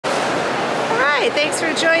Hi, thanks for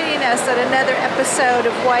joining us on another episode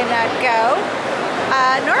of Why Not Go.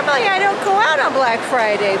 Normally I don't go out on Black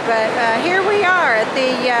Friday, but here we are at the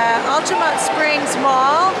Altamont Springs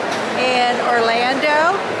Mall in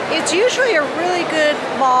Orlando. It's usually a really good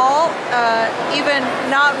mall, even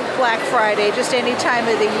not Black Friday, just any time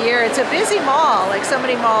of the year. It's a busy mall, like so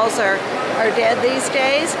many malls are dead these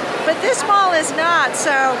days, but this mall is not,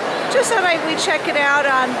 so just thought we'd check it out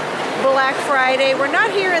on Black Friday. We're not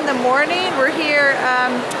here in the morning, we're here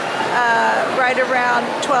right around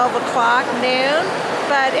 12 o'clock, noon,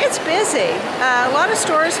 but it's busy. A lot of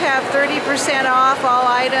stores have 30% off all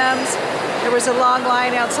items. There was a long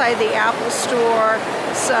line outside the Apple store,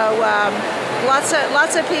 so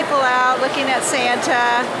lots of people out looking at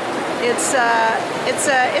Santa. It's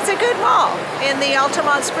a good mall in the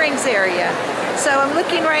Altamont Springs area. So I'm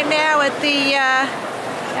looking right now at the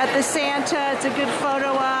Santa. It's a good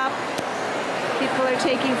photo op. People are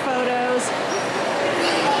taking photos.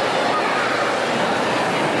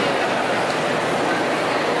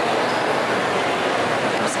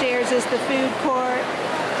 Upstairs is the food court.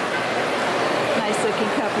 Nice looking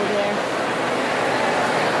couple there.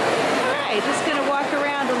 All right, just gonna walk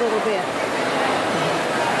around a little bit.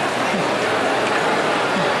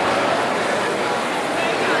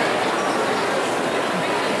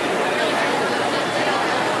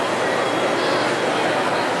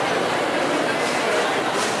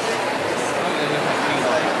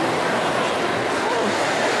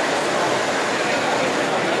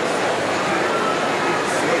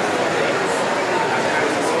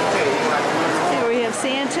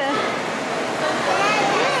 Santa. Yeah.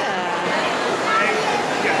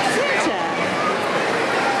 Santa.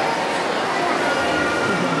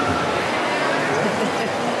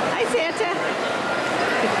 Hi, Santa.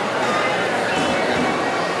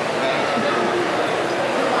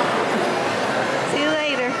 See you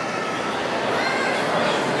later.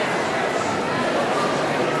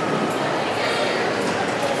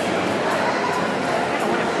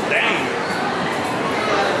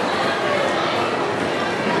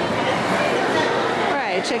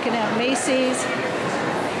 Checking out Macy's.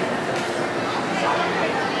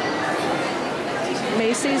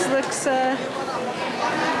 Macy's looks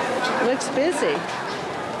busy.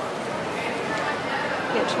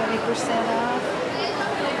 Get 20% off.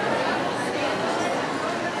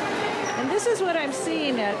 And this is what I'm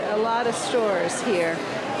seeing at a lot of stores here.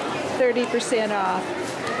 30% off.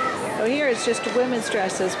 Oh, here it's just women's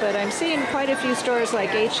dresses, but I'm seeing quite a few stores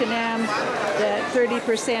like H&M that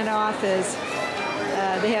 30% off is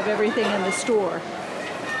they have everything in the store.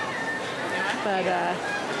 But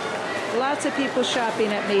lots of people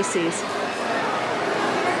shopping at Macy's.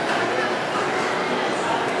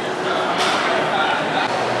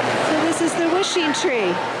 So this is the wishing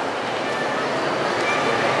tree.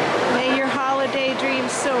 May your holiday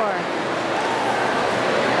dreams soar.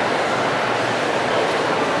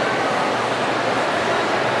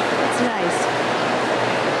 It's nice.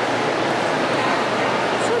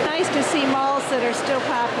 To see malls that are still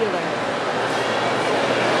popular.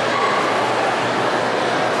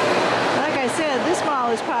 Like I said, this mall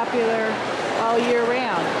is popular all year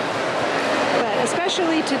round, but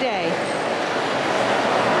especially today.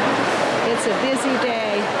 It's a busy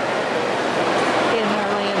day in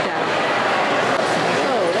Orlando.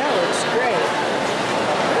 Oh, that looks great.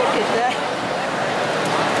 Look at that.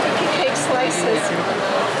 Cake slices.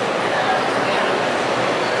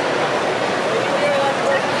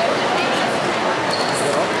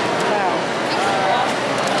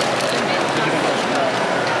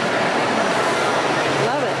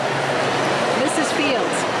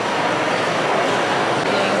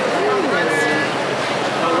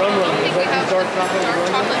 Dark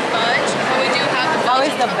chocolate fudge, but we do have the How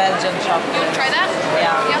is the Belgian chocolate? You want to try that?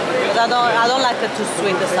 Yeah. Because I don't like the too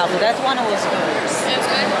sweet stuff. That one was good. It's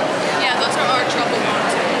good? Yeah, those are our truffle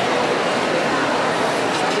ones.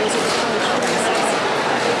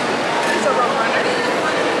 These are about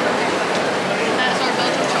 100. That's our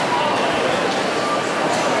Belgian chocolate.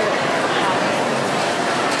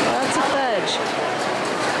 Lots of fudge.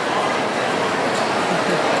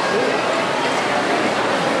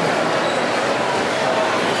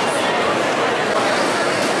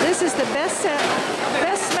 This is the best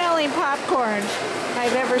smelling popcorn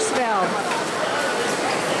I've ever smelled.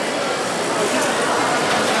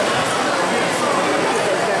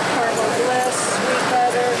 They've got caramel bliss, sweet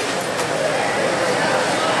butter.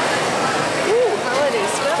 Ooh, holiday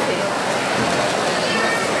stuffing.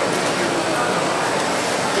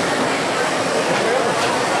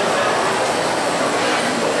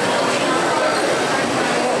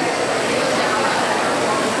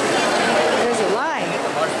 There's a line.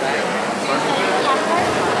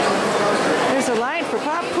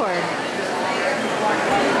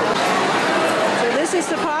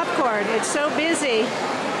 it's so busy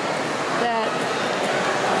that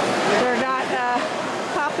they're not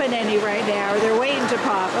popping any right now, or they're waiting to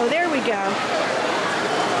pop. Oh, there we go.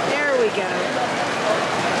 There we go.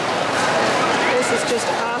 This is just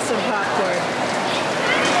awesome popcorn.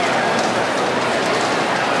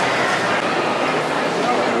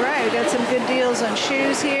 All right, we got some good deals on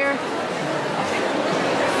shoes here.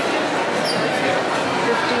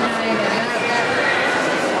 59 and up.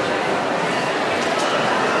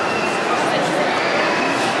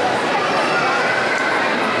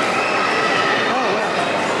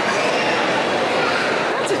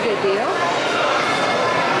 Deal.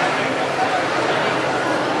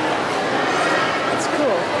 It's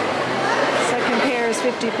cool. Second pair is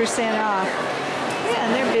 50% off. Yeah,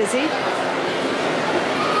 and they're busy.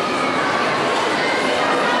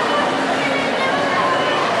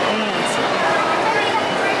 Pants.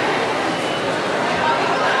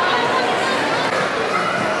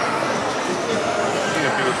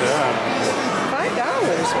 $5.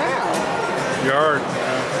 Wow. Yard.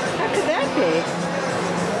 How could that be?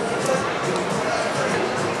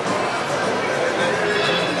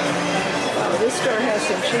 This store has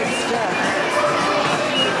some cheap stuff.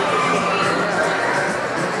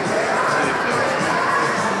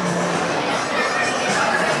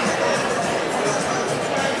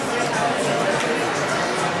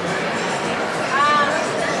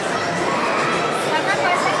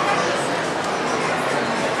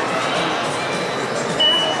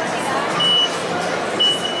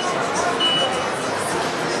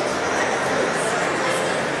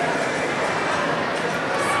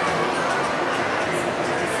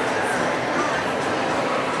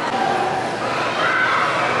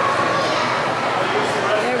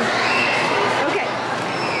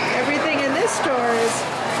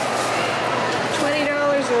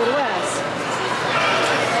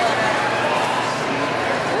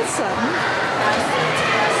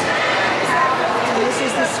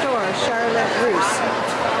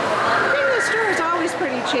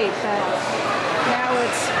 Cheap, but now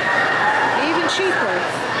it's even cheaper.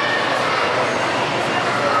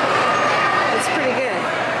 It's pretty good.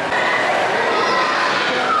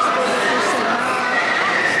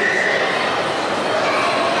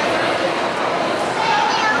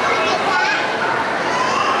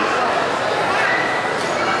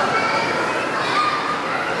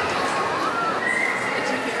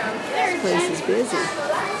 This place is busy.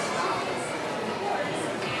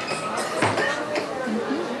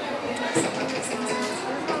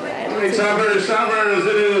 Shoppers,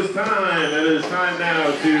 it is time. It is time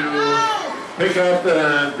now to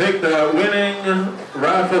pick the winning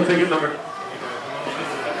raffle ticket number.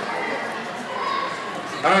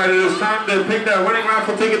 All right, it is time to pick that winning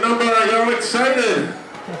raffle ticket number. Are y'all excited?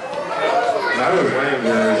 That was lame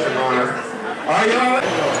there, Shamar. Are y'all?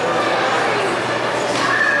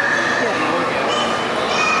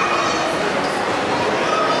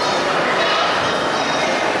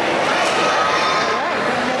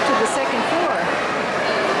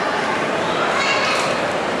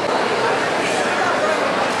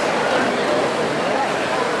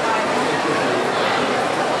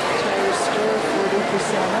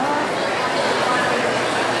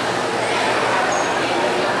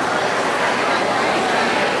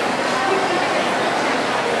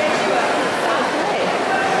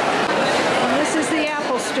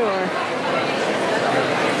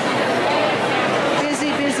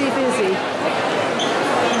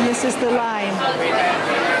 This is the line. I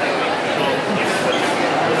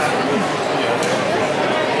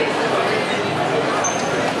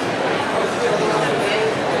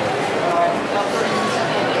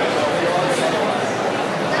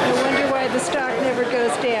wonder why the stock never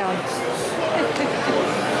goes down.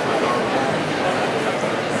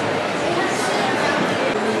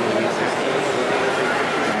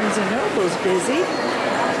 Barnes & Noble's busy.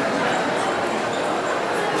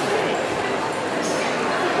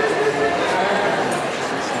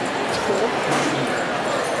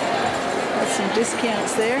 Some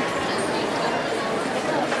discounts there.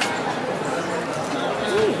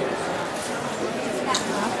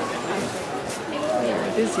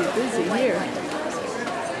 Yeah, busy here.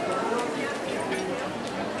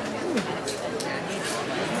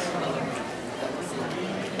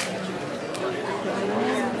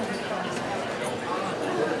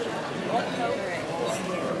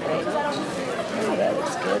 Oh, that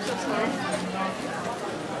looks good.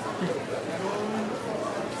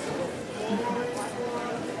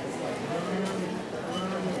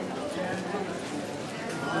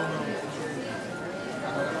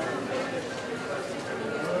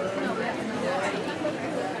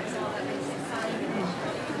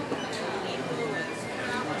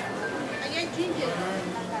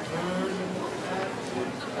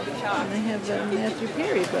 have a Matthew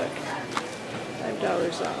Perry book.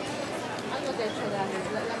 $5 off.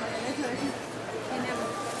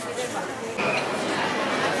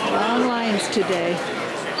 Long lines today.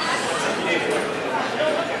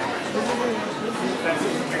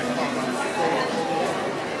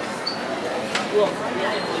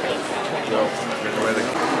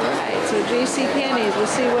 Alright, so JCPenney's, we'll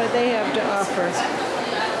see what they have to offer.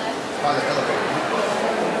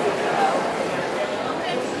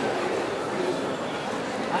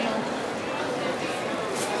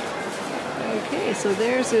 Okay, so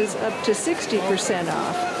theirs is up to 60%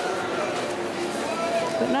 off,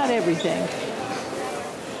 but not everything.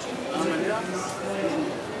 I'm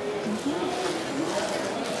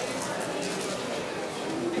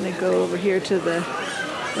going to go over here to the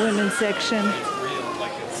women's section.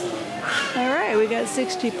 All right, we got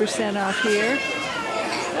 60% off here.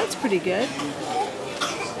 That's pretty good.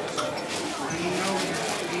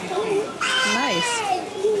 Nice.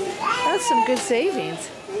 That's some good savings.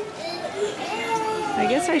 I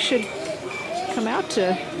guess I should come out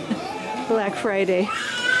to Black Friday.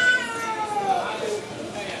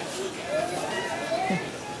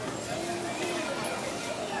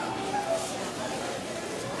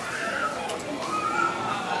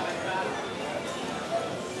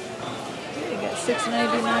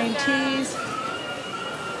 $6.99 tees.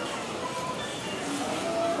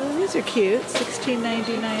 Oh, these are cute.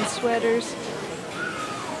 $16.99 sweaters.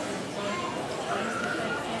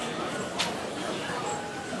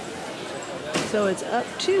 So it's up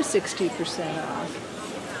to 60% off.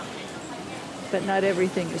 But not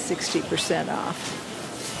everything is 60% off.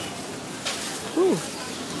 Ooh.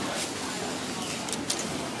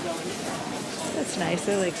 That's nice.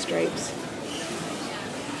 I like stripes.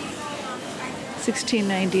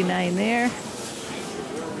 $16.99 there.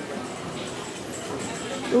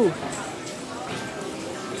 Ooh.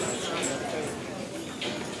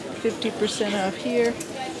 50% off here.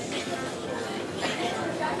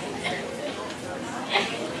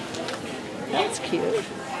 That's cute.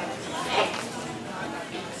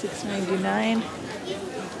 $6.99.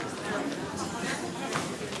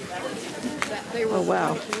 Oh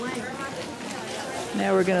wow.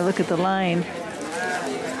 Now we're going to look at the line.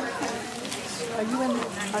 Are you in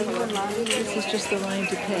line? This is just the line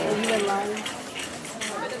to pay. Are you in line?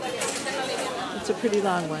 It's a pretty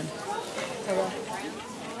long one. Wow.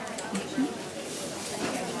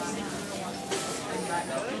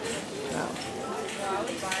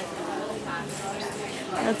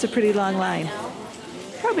 That's a pretty long line.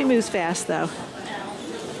 Probably moves fast though.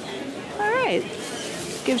 All right.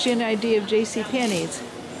 Gives you an idea of JCPenney's.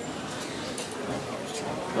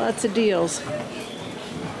 Lots of deals.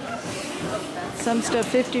 Some stuff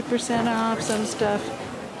 50% off, some stuff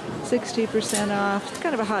 60% off. It's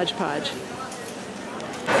kind of a hodgepodge.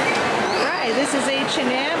 All right, this is H&M,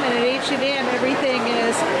 and at H&M everything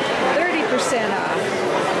is 30% off,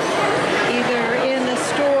 either in the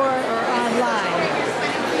store or online.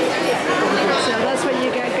 So that's what you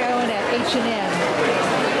got going at H&M.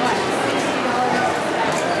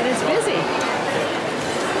 And it's busy.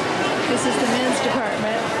 This is the men's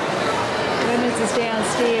department. Women's is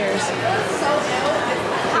downstairs.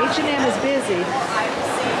 H&M is busy.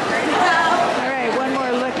 All right, one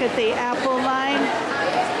more look at the Apple line.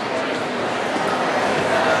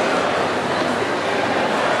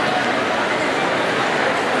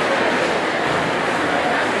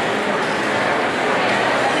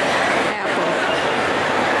 Apple.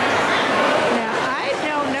 Now, I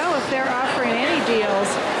don't know if they're offering any deals,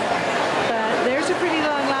 but there's a pretty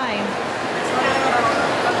long line.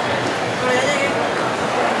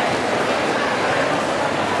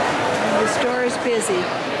 The store is busy.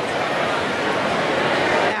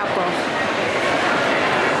 Apple.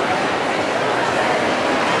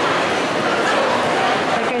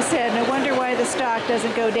 Like I said, no wonder why the stock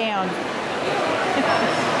doesn't go down.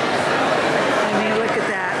 I mean, look at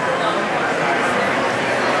that.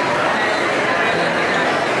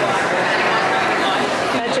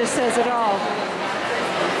 That just says it all.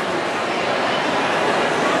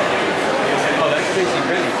 Oh, that's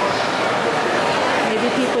JCPenney. Maybe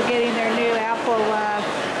people getting their new Apple, I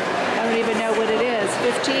don't even know what it is,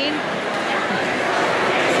 15?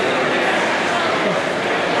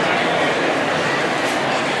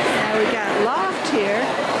 Now we got Loft here.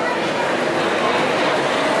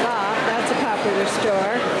 Loft,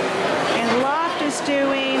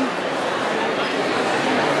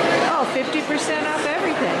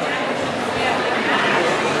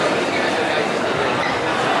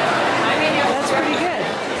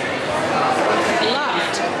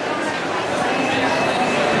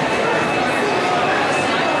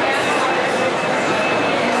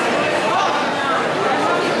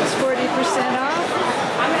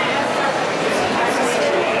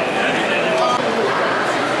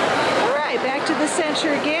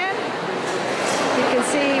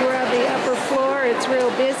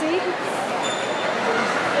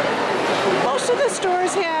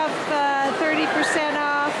 always have 30%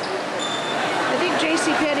 off. I think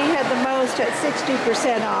JCPenney had the most at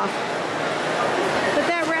 60% off. But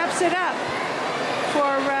that wraps it up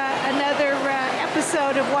for another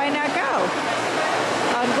episode of Why Not Go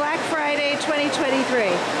on Black Friday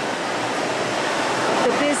 2023.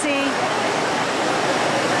 The busy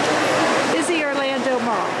Orlando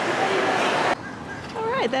Mall.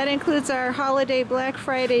 All right, that includes our holiday Black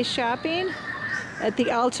Friday shopping at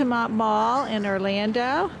the Altamont Mall in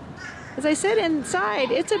Orlando. As I said,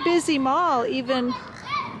 inside, it's a busy mall. Even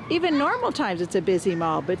normal times it's a busy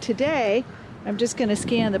mall, but today I'm just going to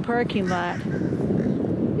scan the parking lot.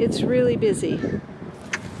 It's really busy.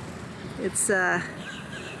 It's a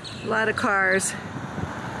lot of cars.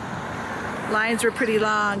 Lines were pretty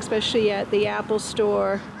long, especially at the Apple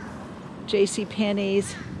Store,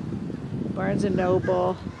 JCPenney's, Barnes &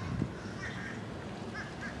 Noble.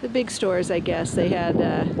 The big stores, I guess, they had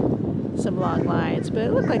some long lines, but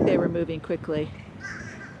it looked like they were moving quickly.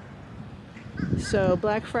 So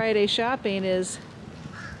Black Friday shopping is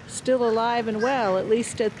still alive and well, at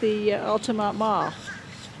least at the Altamont Mall.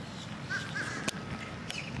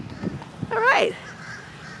 All right.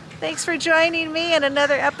 Thanks for joining me in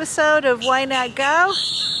another episode of Why Not Go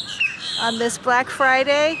on this Black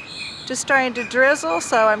Friday. Just starting to drizzle,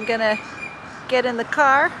 so I'm gonna get in the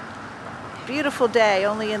car. Beautiful day,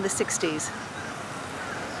 only in the 60s.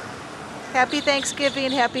 Happy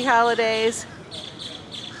Thanksgiving, happy holidays.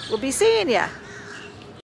 We'll be seeing ya.